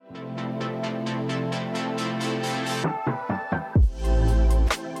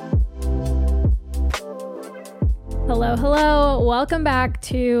Hello, hello. Welcome back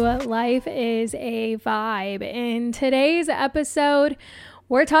to Life is a Vibe. In today's episode,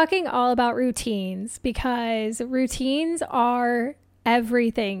 we're talking all about routines because routines are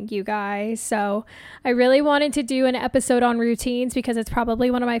everything, you guys. So I really wanted to do an episode on routines because it's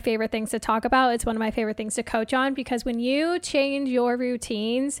probably one of my favorite things to talk about. It's one of my favorite things to coach on because when you change your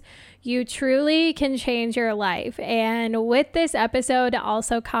routines, you truly can change your life. And with this episode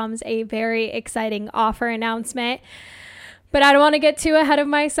also comes a very exciting offer announcement. But I don't want to get too ahead of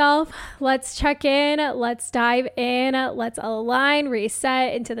myself. Let's check in. Let's dive in. Let's align,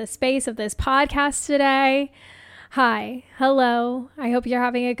 reset into the space of this podcast today. Hi. Hello. I hope you're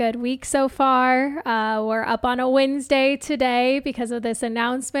having a good week so far. We're up on a Wednesday today because of this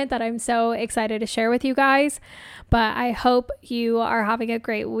announcement that I'm so excited to share with you guys. But I hope you are having a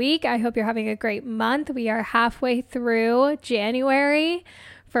great week. I hope you're having a great month. We are halfway through January.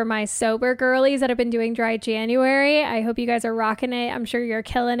 For my sober girlies that have been doing dry January, I hope you guys are rocking it. I'm sure you're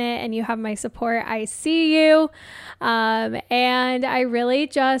killing it and you have my support. I see you. And I really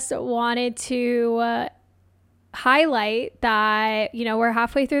just wanted to highlight that, we're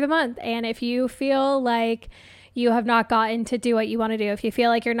halfway through the month. And if you feel like you have not gotten to do what you want to do, if you feel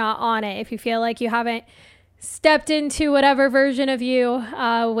like you're not on it, if you feel like you haven't stepped into whatever version of you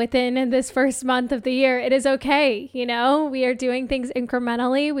within this first month of the year, it is okay. We are doing things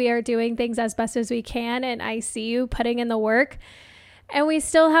incrementally. We are doing things as best as we can. And I see you putting in the work and we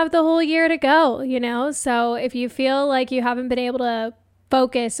still have the whole year to go, So if you feel like you haven't been able to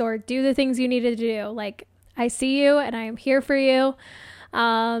focus or do the things you needed to do, I see you and I am here for you.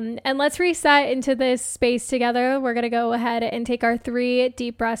 And let's reset into this space together. We're going to go ahead and take our 3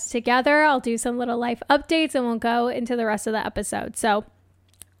 deep breaths together. I'll do some little life updates and we'll go into the rest of the episode. So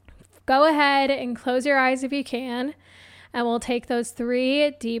go ahead and close your eyes if you can, and we'll take those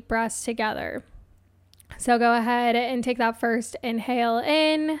 3 deep breaths together. So go ahead and take that first inhale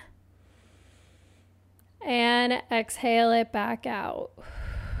in and exhale it back out.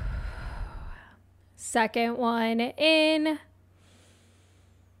 Second one in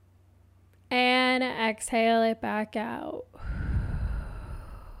and exhale it back out.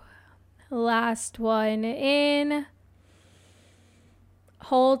 Last one in.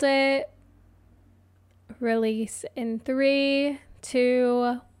 Hold it. Release in 3,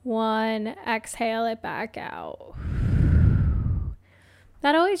 2, 1. Exhale it back out.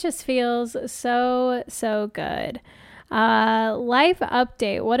 That always just feels so good. Life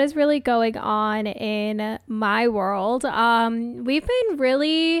update. What is really going on in my world? We've been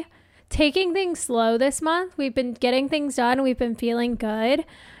really taking things slow this month. We've been getting things done. We've been feeling good.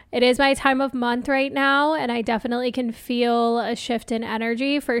 It is my time of month right now, and I definitely can feel a shift in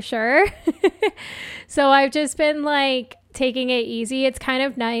energy for sure. So I've just been taking it easy. It's kind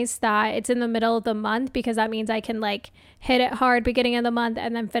of nice that it's in the middle of the month because that means I can hit it hard beginning of the month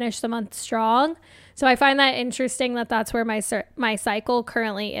and then finish the month strong. So I find that interesting that that's where my cycle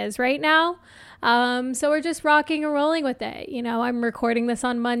currently is right now. So we're just rocking and rolling with it. I'm recording this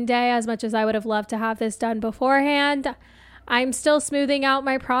on Monday. As much as I would have loved to have this done beforehand, I'm still smoothing out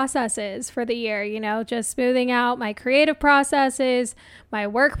my processes for the year, just smoothing out my creative processes, my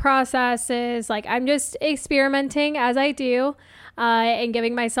work processes. I'm just experimenting as I do, and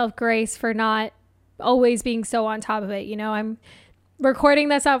giving myself grace for not always being so on top of it. I'm recording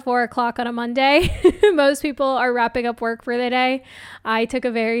this at 4:00 on a Monday. Most people are wrapping up work for the day. I took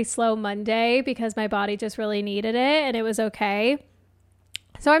a very slow Monday because my body just really needed it and it was okay.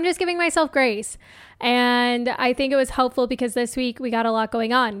 So I'm just giving myself grace. And I think it was helpful because this week we got a lot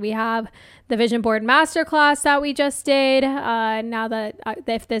going on. We have the Vision Board Masterclass that we just did. Now that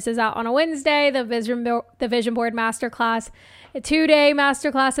if this is out on a Wednesday, the Vision Board Masterclass, a 2-day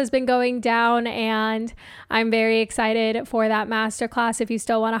masterclass has been going down, and I'm very excited for that masterclass. If you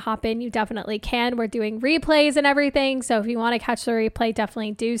still want to hop in, you definitely can. We're doing replays and everything, so if you want to catch the replay,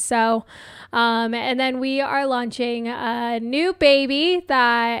 definitely do so. And then we are launching a new baby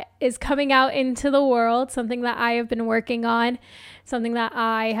that is coming out into the world, something that I have been working on, something that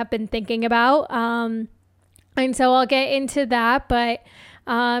I have been thinking about. And so I'll get into that, but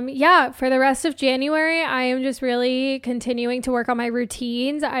for the rest of January, I am just really continuing to work on my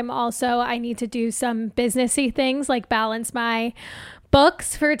routines. I need to do some businessy things like balance my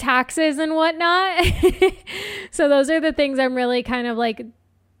books for taxes and whatnot. So those are the things I'm really kind of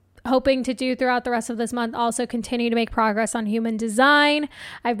hoping to do throughout the rest of this month. Also continue to make progress on human design.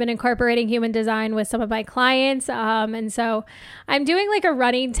 I've been incorporating human design with some of my clients. And so I'm doing a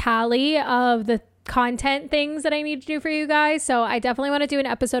running tally of the content things that I need to do for you guys. So I definitely want to do an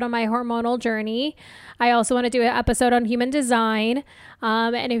episode on my hormonal journey. I also want to do an episode on human design.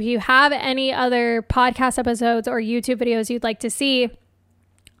 And if you have any other podcast episodes or YouTube videos you'd like to see,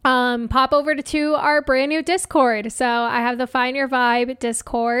 pop over to our brand new Discord. So I have the Find Your Vibe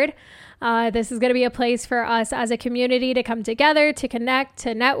Discord. This is going to be a place for us as a community to come together, to connect,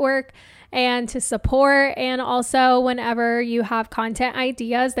 to network, and to support. And also, whenever you have content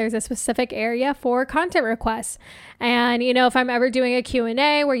ideas, there's a specific area for content requests. And, if I'm ever doing a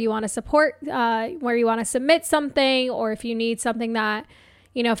Q&A where you want to support, where you want to submit something, or if you need something that,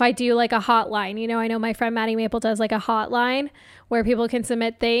 if I do like a hotline, I know my friend Maddie Maple does like a hotline where people can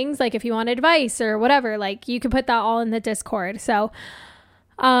submit things, like if you want advice or whatever, like you can put that all in the Discord. So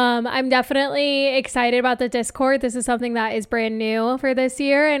I'm definitely excited about the Discord. This is something that is brand new for this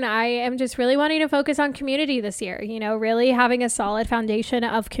year. And I am just really wanting to focus on community this year, really having a solid foundation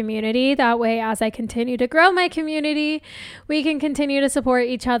of community. That way, as I continue to grow my community, we can continue to support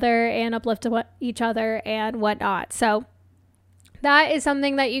each other and uplift each other and whatnot. So that is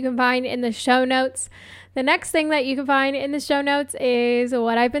something that you can find in the show notes. The next thing that you can find in the show notes is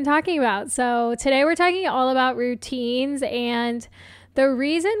what I've been talking about. So today we're talking all about routines, and the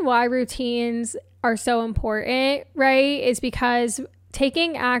reason why routines are so important, right, is because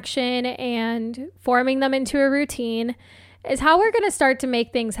taking action and forming them into a routine is how we're going to start to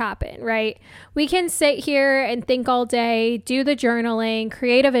make things happen, right? We can sit here and think all day, do the journaling,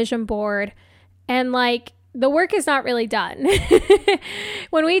 create a vision board, and the work is not really done.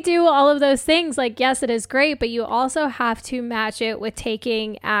 When we do all of those things, yes, it is great, but you also have to match it with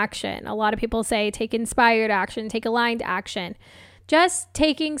taking action. A lot of people say take inspired action, take aligned action. Just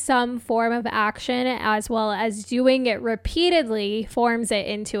taking some form of action as well as doing it repeatedly forms it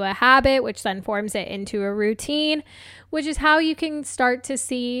into a habit, which then forms it into a routine, which is how you can start to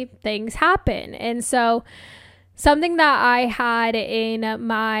see things happen. And so something that I had in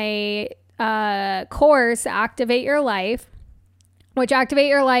my course, Activate Your Life, which Activate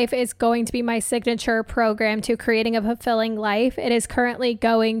Your Life is going to be my signature program to creating a fulfilling life. It is currently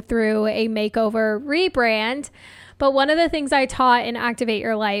going through a makeover rebrand. But one of the things I taught in Activate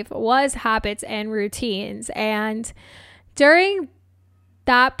Your Life was habits and routines. And during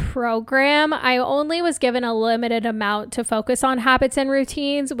that program, I only was given a limited amount to focus on habits and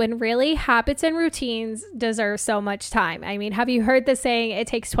routines, when really habits and routines deserve so much time. I mean, have you heard the saying, it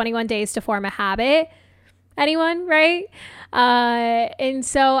takes 21 days to form a habit? Anyone, right? And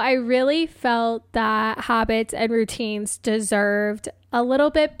so I really felt that habits and routines deserved a little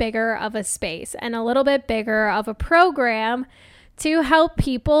bit bigger of a space and a little bit bigger of a program to help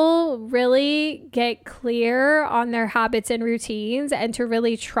people really get clear on their habits and routines, and to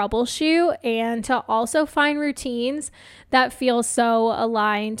really troubleshoot, and to also find routines that feel so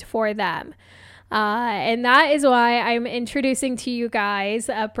aligned for them. And that is why I'm introducing to you guys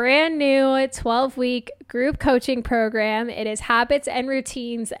a brand new 12-week group coaching program. It is Habits and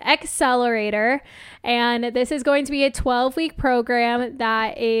Routines Accelerator. And this is going to be a 12-week program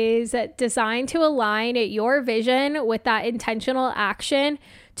that is designed to align your vision with that intentional action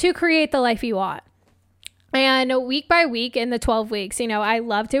to create the life you want. And week by week in the 12 weeks, I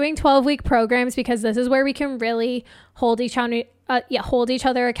love doing 12-week programs because this is where we can really hold each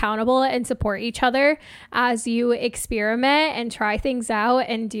other accountable and support each other as you experiment and try things out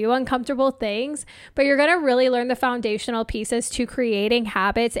and do uncomfortable things. But you're going to really learn the foundational pieces to creating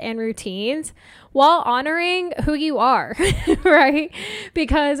habits and routines while honoring who you are, right?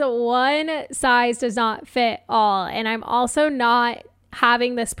 Because one size does not fit all. And I'm also not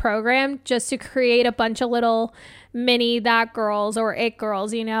having this program just to create a bunch of little mini that girls or it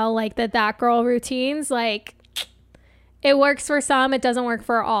girls, that girl routines. It works for some, it doesn't work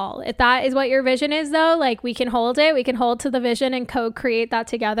for all. If that is what your vision is, though, we can hold to the vision and co-create that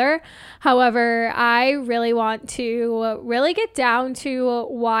together. However, I really want to really get down to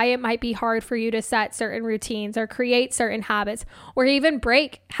why it might be hard for you to set certain routines or create certain habits or even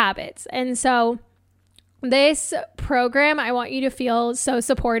break habits. And so this program, I want you to feel so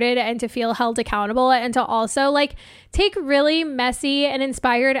supported and to feel held accountable, and to also take really messy and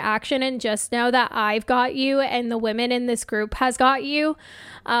inspired action, and just know that I've got you and the women in this group has got you.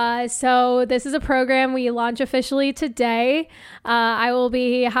 So this is a program we launch officially today. I will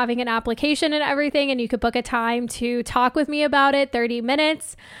be having an application and everything, and you could book a time to talk with me about it, 30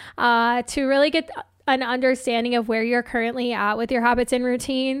 minutes, to really get an understanding of where you're currently at with your habits and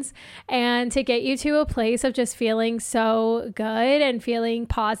routines, and to get you to a place of just feeling so good and feeling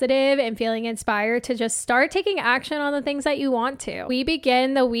positive and feeling inspired to just start taking action on the things that you want to. We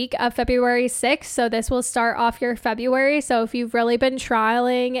begin the week of February 6th, so this will start off your February. So if you've really been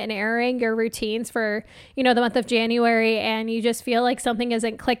trialing and erroring your routines for, the month of January, and you just feel like something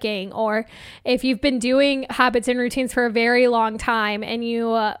isn't clicking, or if you've been doing habits and routines for a very long time and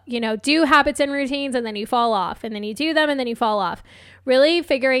you do habits and routines and then you fall off, and then you do them and then you fall off, really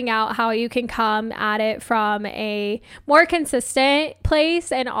figuring out how you can come at it from a more consistent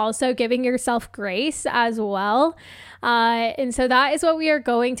place, and also giving yourself grace as well. And so that is what we are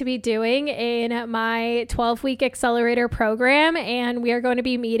going to be doing in my 12-week accelerator program. And we are going to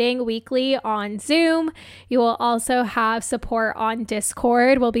be meeting weekly on Zoom. You will also have support on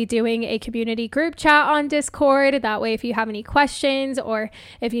Discord. We'll be doing a community group chat on Discord. That way, if you have any questions or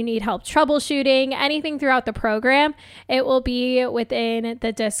if you need help troubleshooting anything throughout the program, it will be within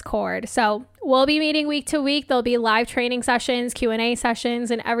the Discord. So we'll be meeting week to week. There'll be live training sessions, Q&A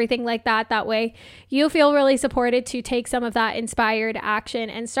sessions, and everything like that. That way you feel really supported to take some of that inspired action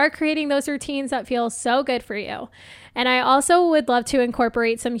and start creating those routines that feel so good for you. And I also would love to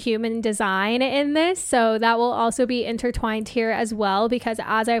incorporate some human design in this. So that will also be intertwined here as well, because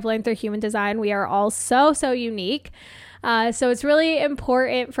as I've learned through human design, we are all so unique. So it's really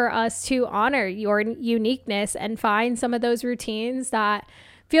important for us to honor your uniqueness and find some of those routines that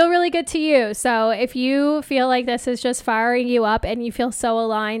feel really good to you. So if you feel like this is just firing you up and you feel so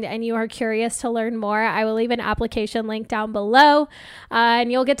aligned and you are curious to learn more, I will leave an application link down below, and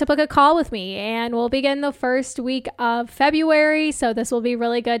you'll get to book a call with me, and we'll begin the first week of February. So this will be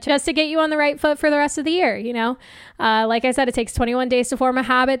really good just to get you on the right foot for the rest of the year. Like I said, it takes 21 days to form a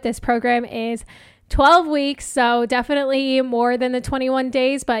habit. This program is 12 weeks, so definitely more than the 21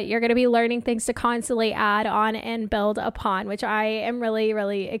 days, but you're going to be learning things to constantly add on and build upon, which I am really,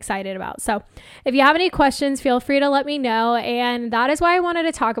 really excited about. So if you have any questions, feel free to let me know. And that is why I wanted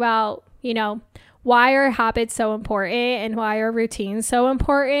to talk about, why are habits so important and why are routines so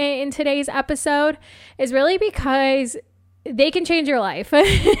important in today's episode, is really because they can change your life.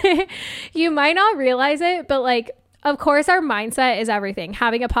 You might not realize it, but of course, our mindset is everything.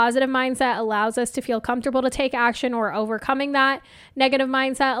 Having a positive mindset allows us to feel comfortable to take action, or overcoming that negative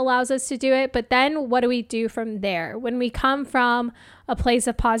mindset allows us to do it. But then what do we do from there? When we come from a place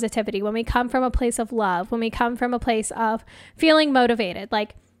of positivity, when we come from a place of love, when we come from a place of feeling motivated,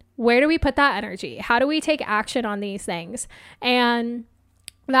 where do we put that energy? How do we take action on these things? And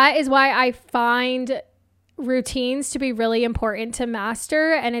that is why I find routines to be really important to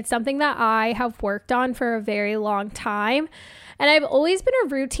master, and it's something that I have worked on for a very long time. And I've always been a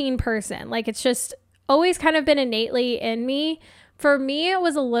routine person. It's just always kind of been innately in me. For me, it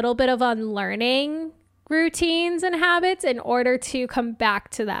was a little bit of unlearning routines and habits in order to come back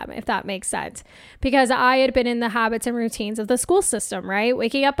to them, if that makes sense. Because I had been in the habits and routines of the school system, right?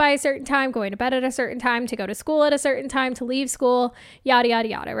 Waking up by a certain time, going to bed at a certain time, to go to school at a certain time, to leave school, yada, yada,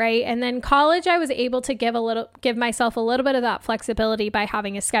 yada, right? And then college, I was able to give myself a little bit of that flexibility by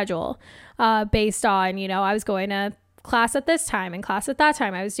having a schedule based on, I was going to class at this time and class at that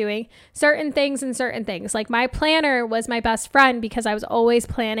time. I was doing certain things and certain things. My planner was my best friend because I was always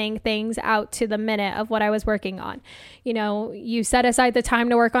planning things out to the minute of what I was working on. You set aside the time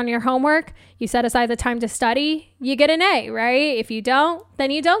to work on your homework, you set aside the time to study, you get an A, right? If you don't,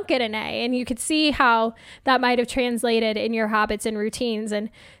 then you don't get an A. And you could see how that might have translated in your habits and routines. And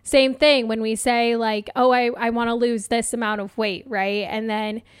same thing when we say I want to lose this amount of weight, right? And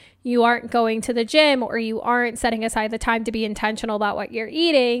then you aren't going to the gym, or you aren't setting aside the time to be intentional about what you're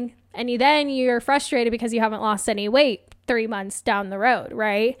eating, and you're frustrated because you haven't lost any weight 3 months down the road,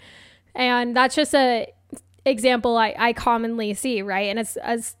 right? And that's just a example I commonly see, right? And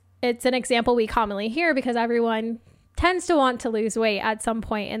it's an example we commonly hear because everyone tends to want to lose weight at some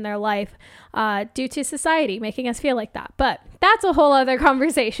point in their life due to society making us feel like that. But that's a whole other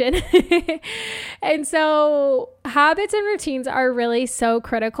conversation. And so habits and routines are really so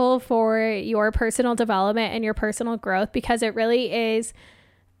critical for your personal development and your personal growth, because it really is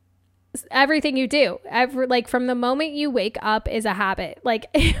everything you do. From the moment you wake up is a habit.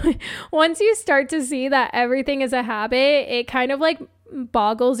 Once you start to see that everything is a habit, it kind of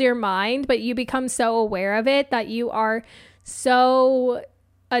boggles your mind, but you become so aware of it that you are so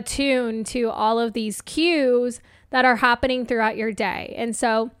attuned to all of these cues that are happening throughout your day. And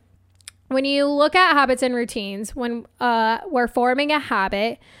so when you look at habits and routines, when we're forming a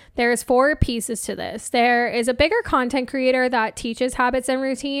habit, there's 4 pieces to this. There is a bigger content creator that teaches habits and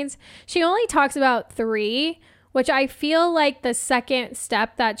routines. She only talks about 3, which I feel like the second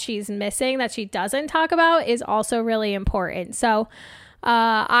step that she's missing that she doesn't talk about is also really important. So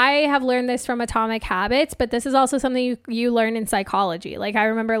I have learned this from Atomic Habits, but this is also something you learn in psychology. Like I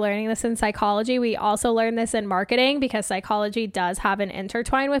remember learning this in psychology. We also learn this in marketing because psychology does have an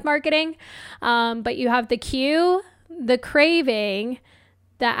intertwine with marketing. But you have the cue, the craving,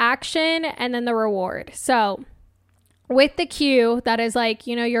 the action, and then the reward. So with the cue, that is like,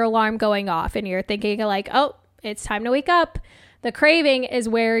 you know, your alarm going off and you're thinking like, oh, it's time to wake up. The craving is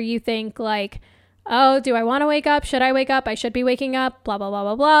where you think like, oh, do I want to wake up? Should I wake up? I should be waking up, blah, blah, blah,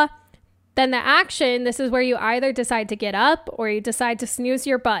 blah, blah. Then the action, this is where you either decide to get up or you decide to snooze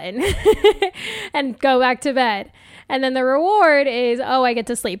your button and go back to bed. And then the reward is, oh, I get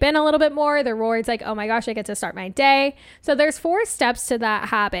to sleep in a little bit more. The reward's like, oh my gosh, I get to start my day. So there's 4 steps to that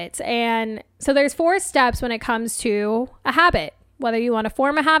habit. And so there's 4 steps when it comes to a habit. Whether you want to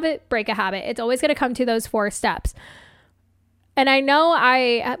form a habit, break a habit, it's always going to come to those 4 steps. And I know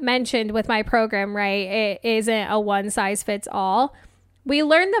I mentioned with my program, right, it isn't a one size fits all. We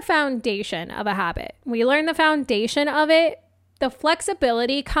learn the foundation of a habit. We learn the foundation of it. The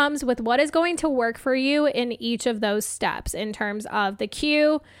flexibility comes with what is going to work for you in each of those steps in terms of the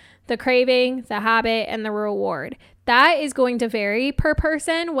cue, the craving, the habit, and the reward. That is going to vary per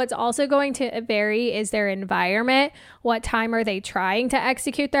person. What's also going to vary is their environment. What time are they trying to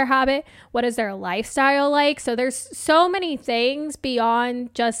execute their habit? What is their lifestyle like? So there's so many things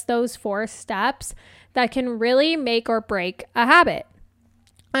beyond just those 4 steps that can really make or break a habit.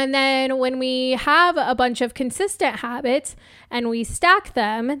 And then when we have a bunch of consistent habits and we stack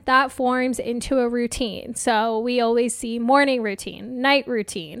them, that forms into a routine. So we always see morning routine, night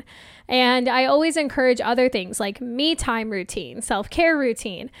routine. And I always encourage other things like me time routine, self-care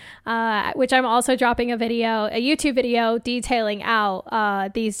routine, which I'm also dropping a YouTube video detailing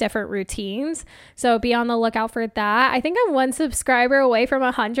out these different routines. So be on the lookout for that. I think I'm 1 subscriber away from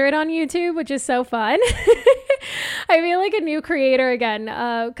 100 on YouTube, which is so fun. I feel like a new creator again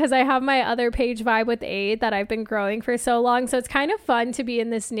because I have my other page, Vibe with Aid, that I've been growing for so long. So it's kind of fun to be in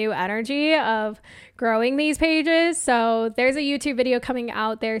this new energy of growing these pages. So there's a YouTube video coming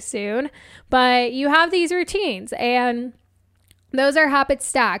out there soon, but you have these routines and those are habit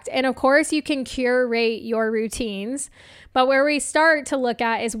stacked. And of course you can curate your routines, but where we start to look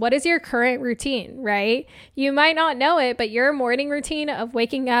at is what is your current routine, right? You might not know it, but your morning routine of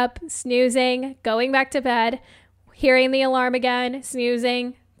waking up, snoozing, going back to bed, hearing the alarm again,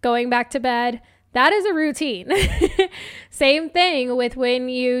 snoozing, going back to bed, that is a routine. Same thing with when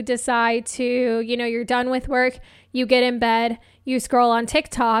you decide to, you're done with work, you get in bed, you scroll on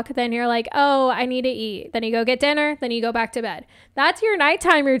TikTok, then you're like, oh, I need to eat. Then you go get dinner, then you go back to bed. That's your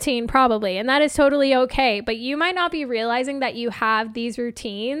nighttime routine probably, and that is totally okay. But you might not be realizing that you have these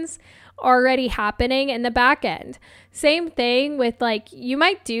routines already happening in the back end. Same thing with you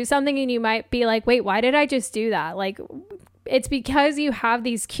might do something and you might be like, wait, why did I just do that? It's because you have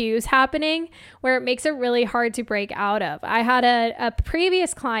these cues happening where it makes it really hard to break out of. I had a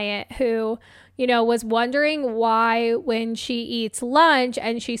previous client who, was wondering why when she eats lunch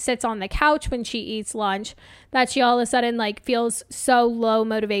and she sits on the couch when she eats lunch, that she all of a sudden feels so low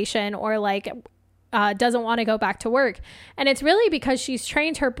motivation or doesn't want to go back to work. And it's really because she's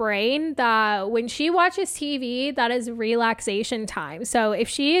trained her brain that when she watches TV, that is relaxation time. So if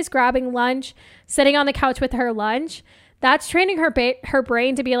she is grabbing lunch, sitting on the couch with her lunch, that's training her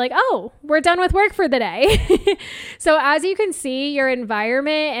brain to be like, oh, we're done with work for the day. So as you can see, your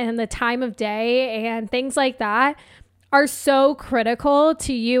environment and the time of day and things like that are so critical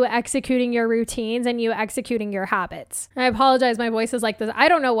to you executing your routines and you executing your habits. I apologize, my voice is like this. I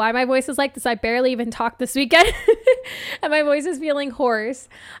don't know why my voice is like this. I barely even talked this weekend and my voice is feeling hoarse.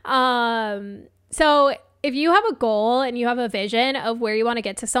 So if you have a goal and you have a vision of where you want to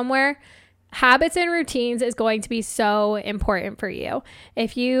get to somewhere, habits and routines is going to be so important for you.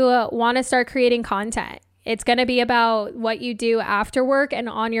 If you want to start creating content, it's going to be about what you do after work and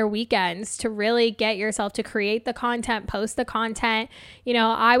on your weekends to really get yourself to create the content, post the content.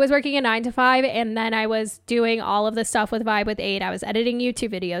 I was working a 9 to 5 and then I was doing all of the stuff with Vibe with Aid. I was editing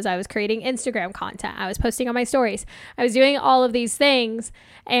YouTube videos. I was creating Instagram content. I was posting on my stories. I was doing all of these things.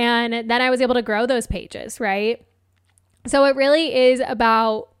 And then I was able to grow those pages, right? So it really is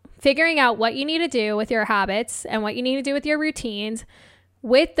about figuring out what you need to do with your habits and what you need to do with your routines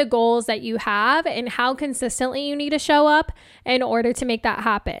with the goals that you have and how consistently you need to show up in order to make that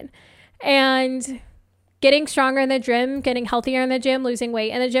happen. And getting stronger in the gym, getting healthier in the gym, losing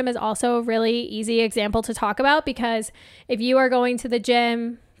weight in the gym is also a really easy example to talk about, because if you are going to the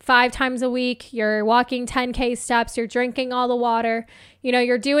gym 5 times a week, you're walking 10K steps, you're drinking all the water,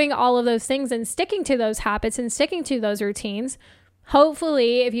 you're doing all of those things and sticking to those habits and sticking to those routines.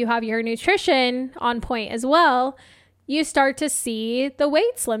 Hopefully, if you have your nutrition on point as well, you start to see the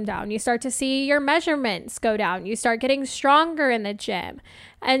weight slim down. You start to see your measurements go down. You start getting stronger in the gym.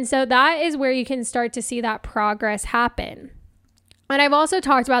 And so that is where you can start to see that progress happen. And I've also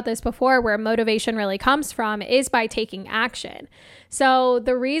talked about this before, where motivation really comes from is by taking action. So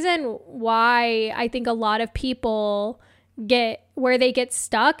the reason why I think a lot of people get where they get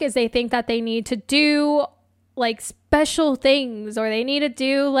stuck is they think that they need to do like special things, or they need to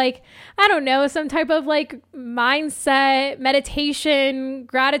do like, I don't know, some type of like mindset, meditation,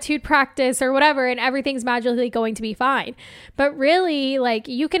 gratitude practice or whatever, and everything's magically going to be fine. But really, like,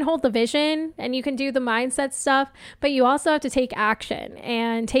 you can hold the vision and you can do the mindset stuff, but you also have to take action.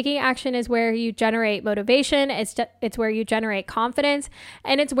 And taking action is where you generate motivation. It's where you generate confidence,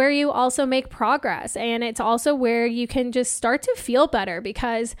 and it's where you also make progress. And it's also where you can just start to feel better,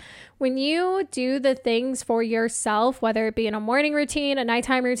 because when you do the things for yourself, whether it be in a morning routine, a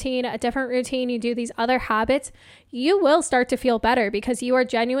nighttime routine, a different routine, you do these other habits, you will start to feel better because you are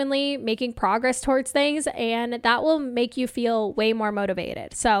genuinely making progress towards things, and that will make you feel way more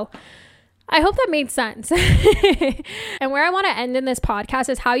motivated. So I hope that made sense. And where I want to end in this podcast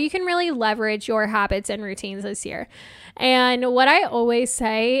is how you can really leverage your habits and routines this year. And what I always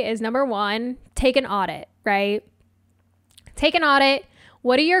say is, number one, take an audit, right? Take an audit.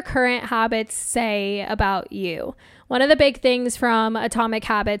 What do your current habits say about you? One of the big things from Atomic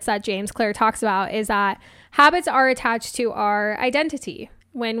Habits that James Clear talks about is that habits are attached to our identity.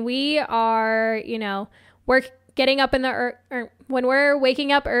 When we are, getting up when we're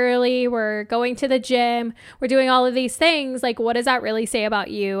waking up early, we're going to the gym, we're doing all of these things, like, what does that really say about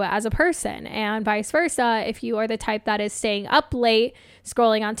you as a person? And vice versa, if you are the type that is staying up late,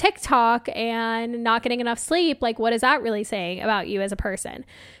 scrolling on TikTok and not getting enough sleep, like, what is that really saying about you as a person?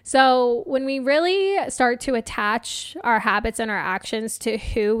 So when we really start to attach our habits and our actions to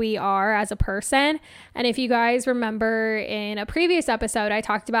who we are as a person, and if you guys remember in a previous episode, I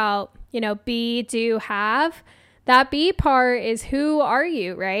talked about, be, do, have. That B part is, who are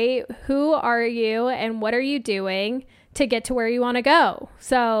you, right? Who are you and what are you doing to get to where you want to go?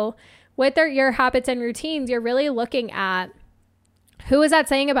 So with your habits and routines, you're really looking at, who is that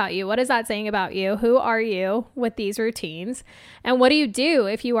saying about you? What is that saying about you? Who are you with these routines? And what do you do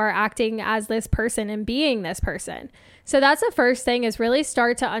if you are acting as this person and being this person? So that's the first thing, is really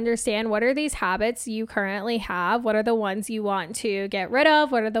start to understand, what are these habits you currently have? What are the ones you want to get rid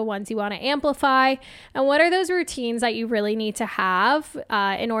of? What are the ones you want to amplify? And what are those routines that you really need to have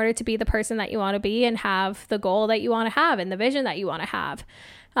in order to be the person that you want to be and have the goal that you want to have and the vision that you want to have?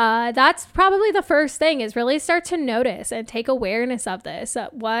 That's probably the first thing, is really start to notice and take awareness of this.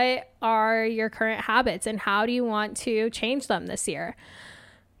 What are your current habits and how do you want to change them this year?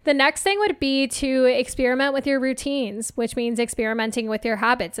 The next thing would be to experiment with your routines, which means experimenting with your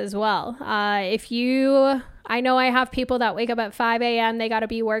habits as well. I know I have people that wake up at 5 a.m. They got to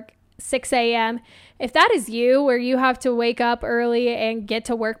be work 6 a.m. If that is you, where you have to wake up early and get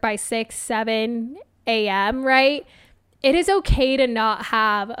to work by 6, 7 a.m., right? It is okay to not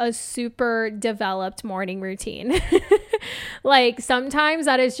have a super developed morning routine. Like, sometimes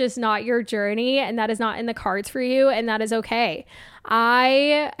that is just not your journey and that is not in the cards for you, and that is okay.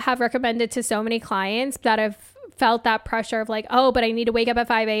 I have recommended to so many clients that have felt that pressure of like, oh, but I need to wake up at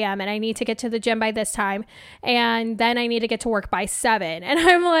 5 a.m. and I need to get to the gym by this time, and then I need to get to work by 7. And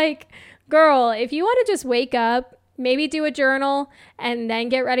I'm like, girl, if you want to just wake up, maybe do a journal and then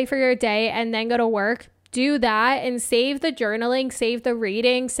get ready for your day and then go to work, do that and save the journaling, save the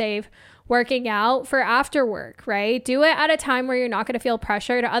reading, save working out for after work, right? Do it at a time where you're not going to feel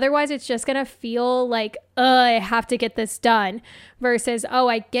pressured. Otherwise, it's just going to feel like, I have to get this done, versus, oh,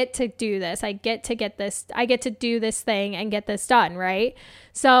 I get to do this. I get to do this thing and get this done, right?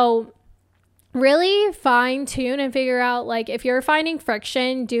 So really fine tune and figure out, like, if you're finding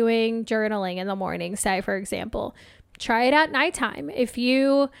friction doing journaling in the morning, say, for example, try it at nighttime. If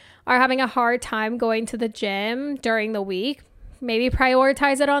you are having a hard time going to the gym during the week, maybe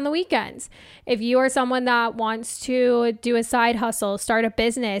prioritize it on the weekends. If you are someone that wants to do a side hustle, start a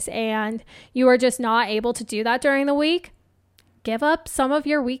business, and you are just not able to do that during the week, give up some of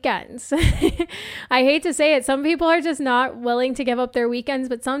your weekends. I hate to say it. Some people are just not willing to give up their weekends,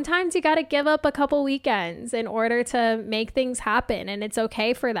 but sometimes you got to give up a couple weekends in order to make things happen. And it's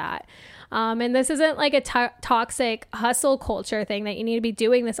okay for that. And this isn't like a toxic hustle culture thing that you need to be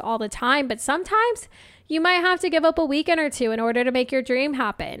doing this all the time, but sometimes you might have to give up a weekend or two in order to make your dream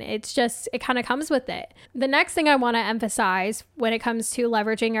happen. It kind of comes with it. The next thing I want to emphasize when it comes to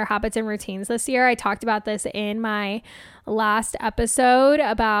leveraging your habits and routines this year, I talked about this in my last episode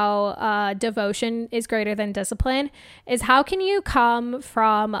about devotion is greater than discipline, is how can you come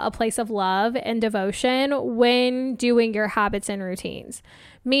from a place of love and devotion when doing your habits and routines?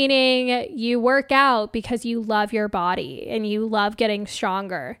 Meaning you work out because you love your body and you love getting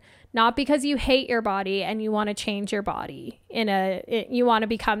stronger, not because you hate your body and you want to change your body you want to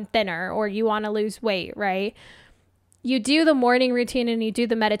become thinner or you want to lose weight, right? You do the morning routine and you do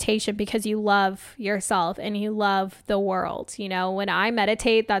the meditation because you love yourself and you love the world. You know, when I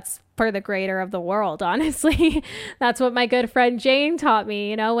meditate, that's for the greater of the world, honestly. That's what my good friend Jane taught me.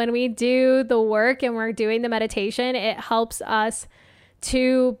 You know, when we do the work and we're doing the meditation, it helps us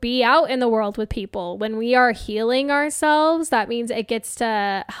to be out in the world with people. When we are healing ourselves, that means it gets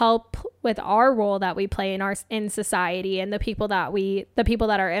to help with our role that we play in society and the people that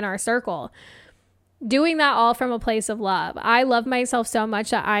are in our circle. Doing that all from a place of love. I love myself so much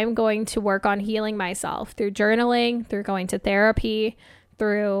that I'm going to work on healing myself through journaling, through going to therapy,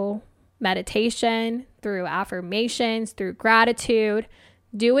 through meditation, through affirmations, through gratitude.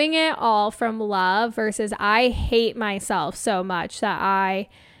 Doing it all from love versus I hate myself so much that I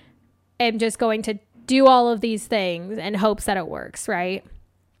am just going to do all of these things in hopes that it works, right?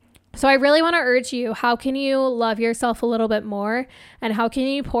 So I really want to urge you, how can you love yourself a little bit more? And how can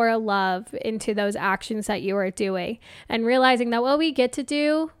you pour love into those actions that you are doing? And realizing that what we get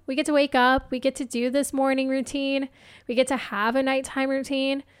to wake up, we get to do this morning routine, we get to have a nighttime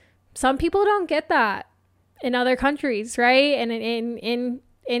routine. Some people don't get that in other countries, right? And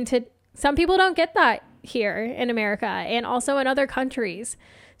some people don't get that here in America and also in other countries.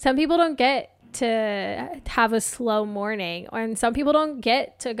 Some people don't get to have a slow morning, and some people don't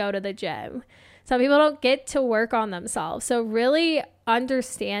get to go to the gym. Some people don't get to work on themselves. So really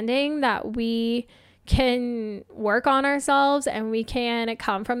understanding that we can work on ourselves and we can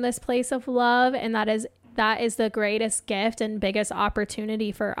come from this place of love, and that is the greatest gift and biggest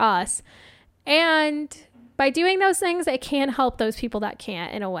opportunity for us. And by doing those things, it can help those people that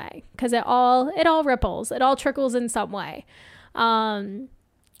can't, in a way, because it all ripples, it all trickles in some way.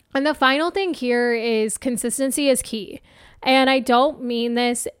 And the final thing here is consistency is key. And I don't mean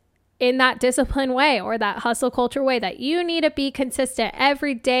this in that discipline way or that hustle culture way that you need to be consistent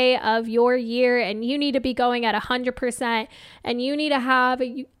every day of your year and you need to be going at 100% and you need to have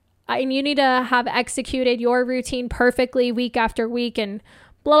executed your routine perfectly week after week and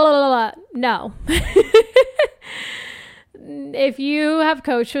blah, blah, blah, blah. No. If you have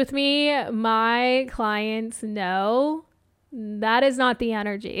coached with me, my clients know that is not the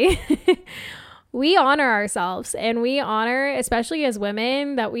energy. We honor ourselves, and we honor, especially as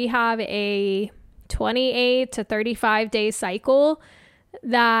women, that we have a 28 to 35 day cycle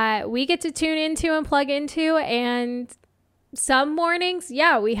that we get to tune into and plug into. And some mornings,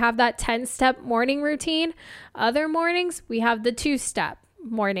 we have that 10-step morning routine. Other mornings, we have the 2-step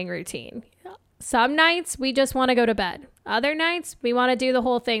morning routine. Some nights we just want to go to bed. Other nights we want to do the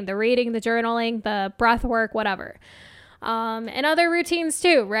whole thing, the reading, the journaling, the breath work, whatever. And other routines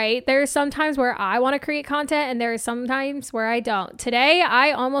too, right? There's some times where I want to create content and there's some times where I don't. Today,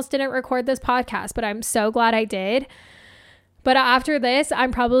 I almost didn't record this podcast, but I'm so glad I did. But after this,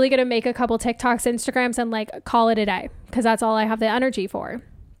 I'm probably going to make a couple TikToks, Instagrams, and call it a day because that's all I have the energy for.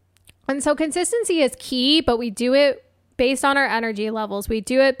 And so consistency is key, but we do it based on our energy levels. We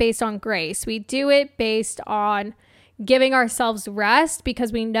do it based on grace. We do it based on giving ourselves rest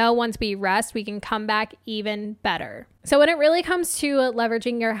because we know once we rest, we can come back even better. So when it really comes to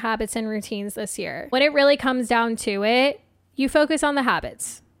leveraging your habits and routines this year, when it really comes down to it, you focus on the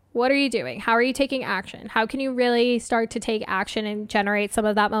habits. What are you doing? How are you taking action? How can you really start to take action and generate some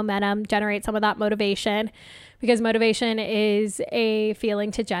of that momentum, generate some of that motivation? Because motivation is a feeling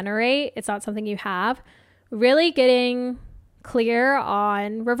to generate. It's not something you have. Really getting clear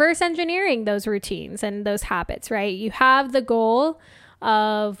on reverse engineering those routines and those habits, right? You have the goal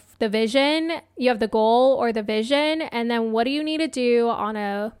of the vision, you have the goal or the vision, and then what do you need to do on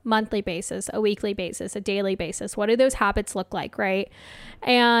a monthly basis, a weekly basis, a daily basis? What do those habits look like, right?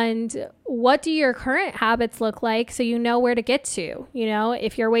 And what do your current habits look like so you know where to get to? You know,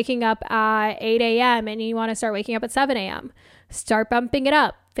 if you're waking up at 8 a.m. and you want to start waking up at 7 a.m., start bumping it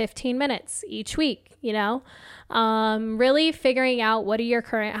up 15 minutes each week, you know? Really figuring out what do your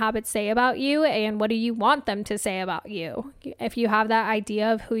current habits say about you and what do you want them to say about you. If you have that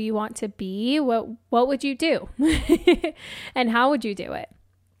idea of who you want to be, what would you do? And how would you do it?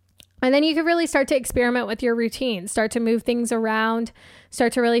 And then you can really start to experiment with your routine, start to move things around,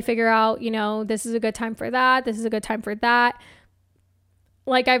 start to really figure out, this is a good time for that. This is a good time for that.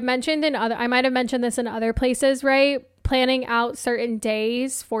 Like I've mentioned I might have mentioned this in other places, right? Planning out certain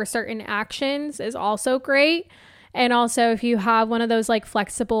days for certain actions is also great. And also if you have one of those like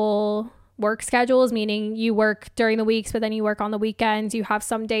flexible work schedules, meaning you work during the weeks, but then you work on the weekends, you have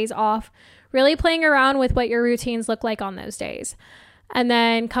some days off, really playing around with what your routines look like on those days. And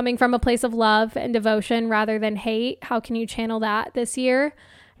then coming from a place of love and devotion rather than hate, how can you channel that this year?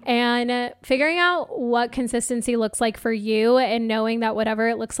 And figuring out what consistency looks like for you and knowing that whatever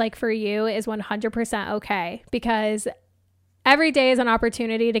it looks like for you is 100% okay, because every day is an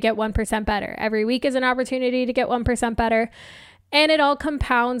opportunity to get 1% better. Every week is an opportunity to get 1% better. And it all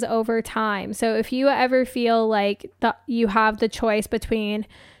compounds over time. So if you ever feel like you have the choice between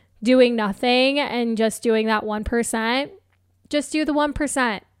doing nothing and just doing that 1%, just do the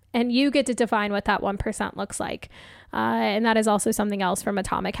 1%, and you get to define what that 1% looks like. And that is also something else from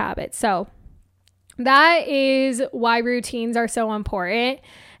Atomic Habits. So that is why routines are so important.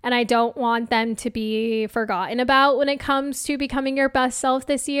 And I don't want them to be forgotten about when it comes to becoming your best self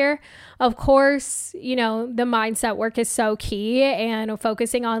this year. Of course, the mindset work is so key, and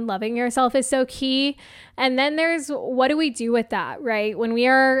focusing on loving yourself is so key. And then there's, what do we do with that, right? When we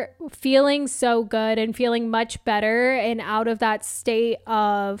are feeling so good and feeling much better and out of that state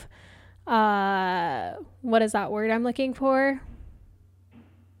of, what is that word I'm looking for?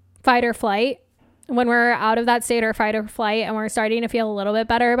 Fight or flight. When we're out of that state or fight or flight and we're starting to feel a little bit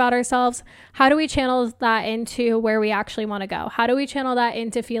better about ourselves, how do we channel that into where we actually want to go? How do we channel that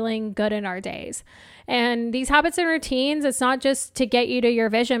into feeling good in our days? And these habits and routines, it's not just to get you to your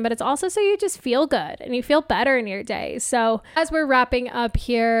vision, but it's also so you just feel good and you feel better in your days. So as we're wrapping up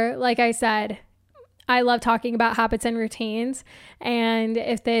here, like I said, I love talking about habits and routines. And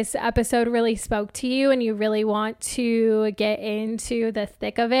if this episode really spoke to you and you really want to get into the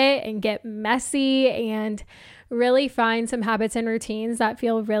thick of it and get messy and really find some habits and routines that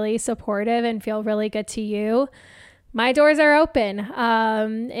feel really supportive and feel really good to you, my doors are open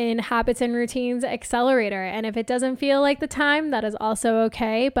in Habits and Routines Accelerator. And if it doesn't feel like the time, that is also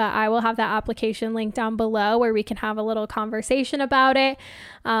okay. But I will have that application link down below where we can have a little conversation about it.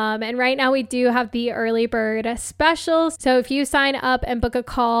 And right now we do have the early bird special. So if you sign up and book a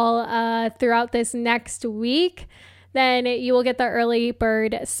call throughout this next week, then you will get the early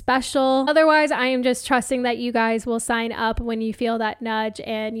bird special. Otherwise, I am just trusting that you guys will sign up when you feel that nudge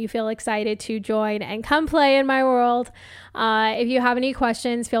and you feel excited to join and come play in my world. If you have any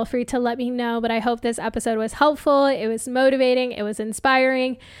questions, feel free to let me know. But I hope this episode was helpful. It was motivating. It was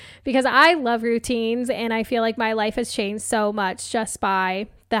inspiring, because I love routines and I feel like my life has changed so much just by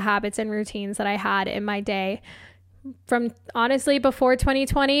the habits and routines that I had in my day. From honestly before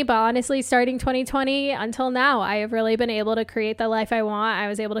 2020, but honestly starting 2020 until now, I have really been able to create the life I want. I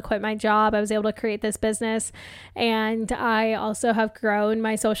was able to quit my job. I was able to create this business. And I also have grown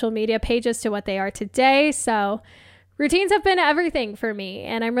my social media pages to what they are today. So routines have been everything for me,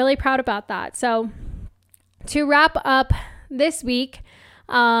 and I'm really proud about that. So to wrap up this week,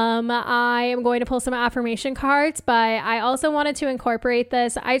 I am going to pull some affirmation cards, but I also wanted to incorporate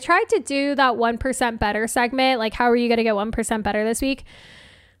this. I tried to do that 1% better segment, like how are you going to get 1% better this week?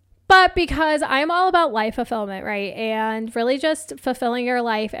 But because I'm all about life fulfillment, right? And really just fulfilling your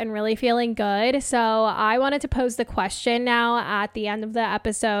life and really feeling good. So I wanted to pose the question now at the end of the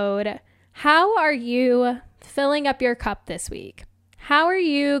episode. How are you filling up your cup this week? How are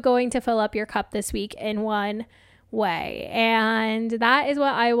you going to fill up your cup this week in one way? And that is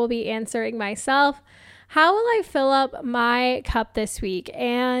what I will be answering myself. How will I fill up my cup this week?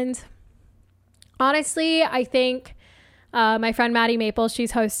 And honestly, I think my friend Maddie Maple,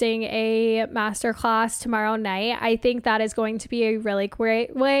 she's hosting a masterclass tomorrow night. I think that is going to be a really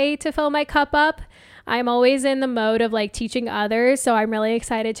great way to fill my cup up. I'm always in the mode of like teaching others, so I'm really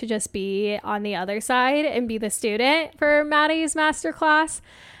excited to just be on the other side and be the student for Maddie's masterclass.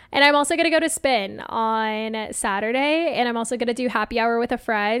 And I'm also going to go to Spin on Saturday, and I'm also going to do happy hour with a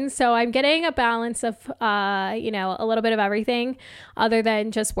friend. So I'm getting a balance of, a little bit of everything other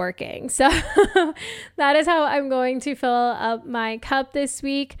than just working. So that is how I'm going to fill up my cup this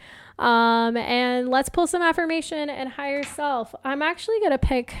week. And let's pull some affirmation and higher self. I'm actually going to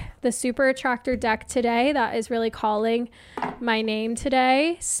pick the Super Attractor deck today. That is really calling my name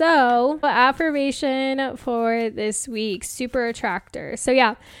today. So affirmation for this week, Super Attractor. So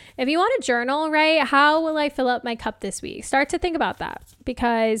yeah, if you want to journal, right, how will I fill up my cup this week? Start to think about that,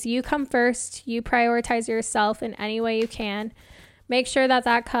 because you come first. You prioritize yourself in any way you can. make sure that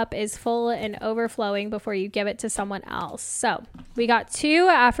that cup is full and overflowing before you give it to someone else. So we got 2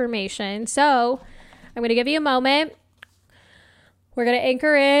 affirmations. So I'm going to give you a moment. We're going to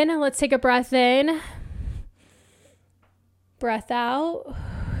anchor in. Let's take a breath in. Breath out.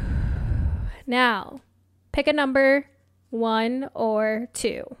 Now, pick a number, 1 or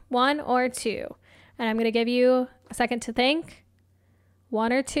 2. 1 or 2. And I'm going to give you a second to think.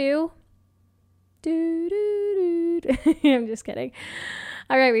 1 or 2. I'm just kidding.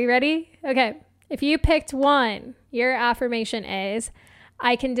 All right, we ready? Okay. If you picked 1, your affirmation is,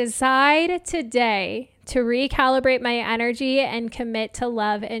 I can decide today to recalibrate my energy and commit to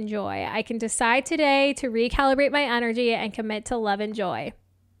love and joy. I can decide today to recalibrate my energy and commit to love and joy.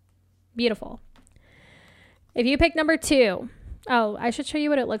 Beautiful. If you pick number 2, oh, I should show you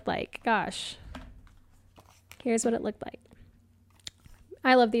what it looked like. Gosh. Here's what it looked like.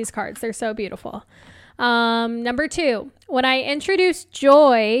 I love these cards. They're so beautiful. Number 2, when I introduce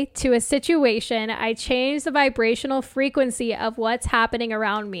joy to a situation, I change the vibrational frequency of what's happening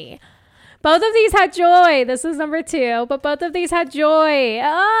around me. Both of these had joy. This is number 2, but both of these had joy.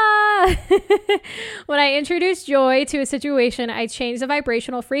 When I introduce joy to a situation, I change the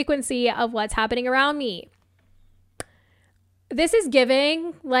vibrational frequency of what's happening around me. This is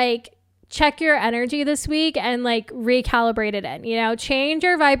giving, like, check your energy this week and like recalibrate it in, change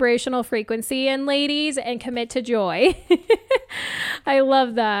your vibrational frequency in, ladies, and commit to joy. I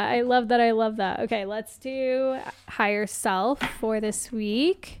love that. I love that. I love that. Okay, let's do higher self for this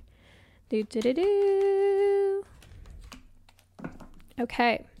week.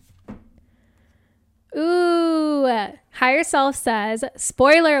 Okay. Ooh, higher self says,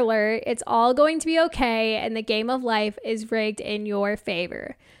 spoiler alert, it's all going to be okay and the game of life is rigged in your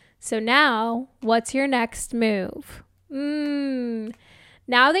favor. So now, what's your next move?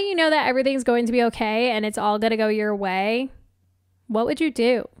 Now that you know that everything's going to be okay and it's all going to go your way, what would you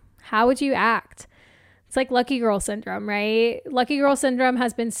do? How would you act? It's like lucky girl syndrome, right? Lucky girl syndrome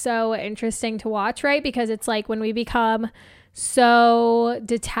has been so interesting to watch, right? Because it's like when we become so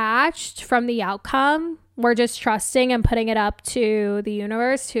detached from the outcome, we're just trusting and putting it up to the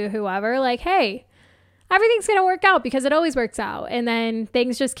universe, to whoever, like, hey, everything's going to work out because it always works out. And then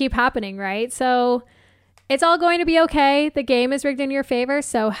things just keep happening, right? So it's all going to be okay. The game is rigged in your favor.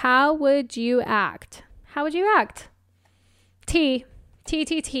 So how would you act? How would you act? T.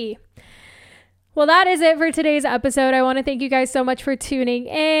 Well, that is it for today's episode. I want to thank you guys so much for tuning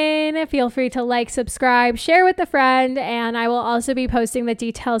in. Feel free to like, subscribe, share with a friend, and I will also be posting the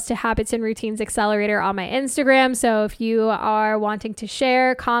details to Habits and Routines Accelerator on my Instagram. So if you are wanting to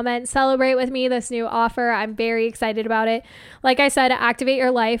share, comment, celebrate with me this new offer, I'm very excited about it. Like I said, Activate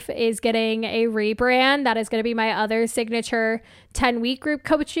Your Life is getting a rebrand. That is going to be my other signature 10-week group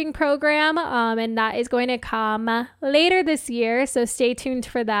coaching program, and that is going to come later this year, so stay tuned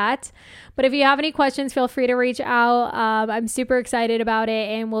for that. But if you have any questions, feel free to reach out. I'm super excited about it,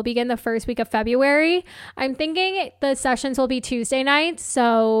 and we'll begin the first week of February. I'm thinking the sessions will be Tuesday nights,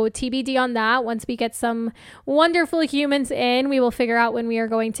 so TBD on that. Once we get some wonderful humans in, we will figure out when we are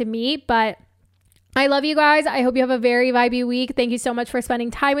going to meet, but I love you guys. I hope you have a very vibey week. Thank you so much for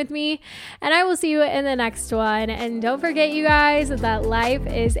spending time with me, and I will see you in the next one. And don't forget, you guys, that life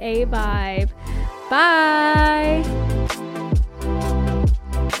is a vibe. Bye.